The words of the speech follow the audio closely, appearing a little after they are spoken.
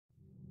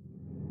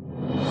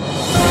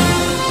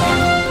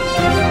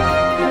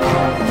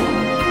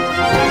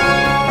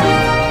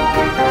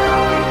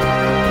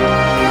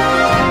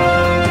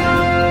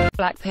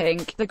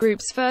Blackpink, the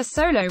group's first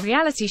solo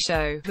reality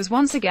show, was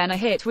once again a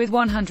hit with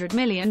 100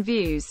 million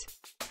views.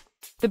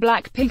 The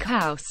Blackpink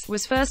House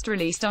was first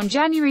released on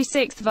January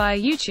 6 via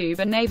YouTube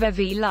and Naver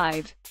V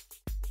Live.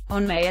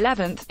 On May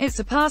 11, it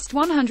surpassed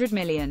 100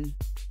 million.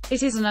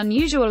 It is an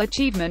unusual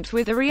achievement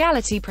with the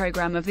reality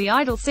program of The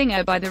Idol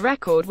Singer by the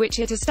record which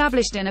it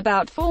established in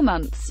about 4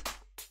 months.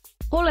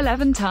 All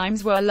 11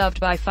 times were loved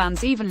by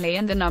fans evenly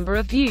and the number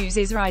of views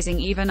is rising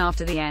even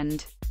after the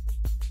end.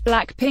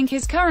 Blackpink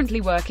is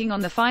currently working on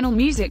the final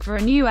music for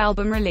a new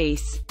album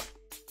release.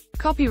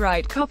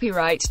 Copyright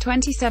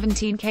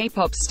 2017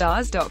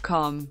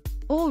 kpopstars.com.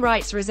 All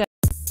rights reserved.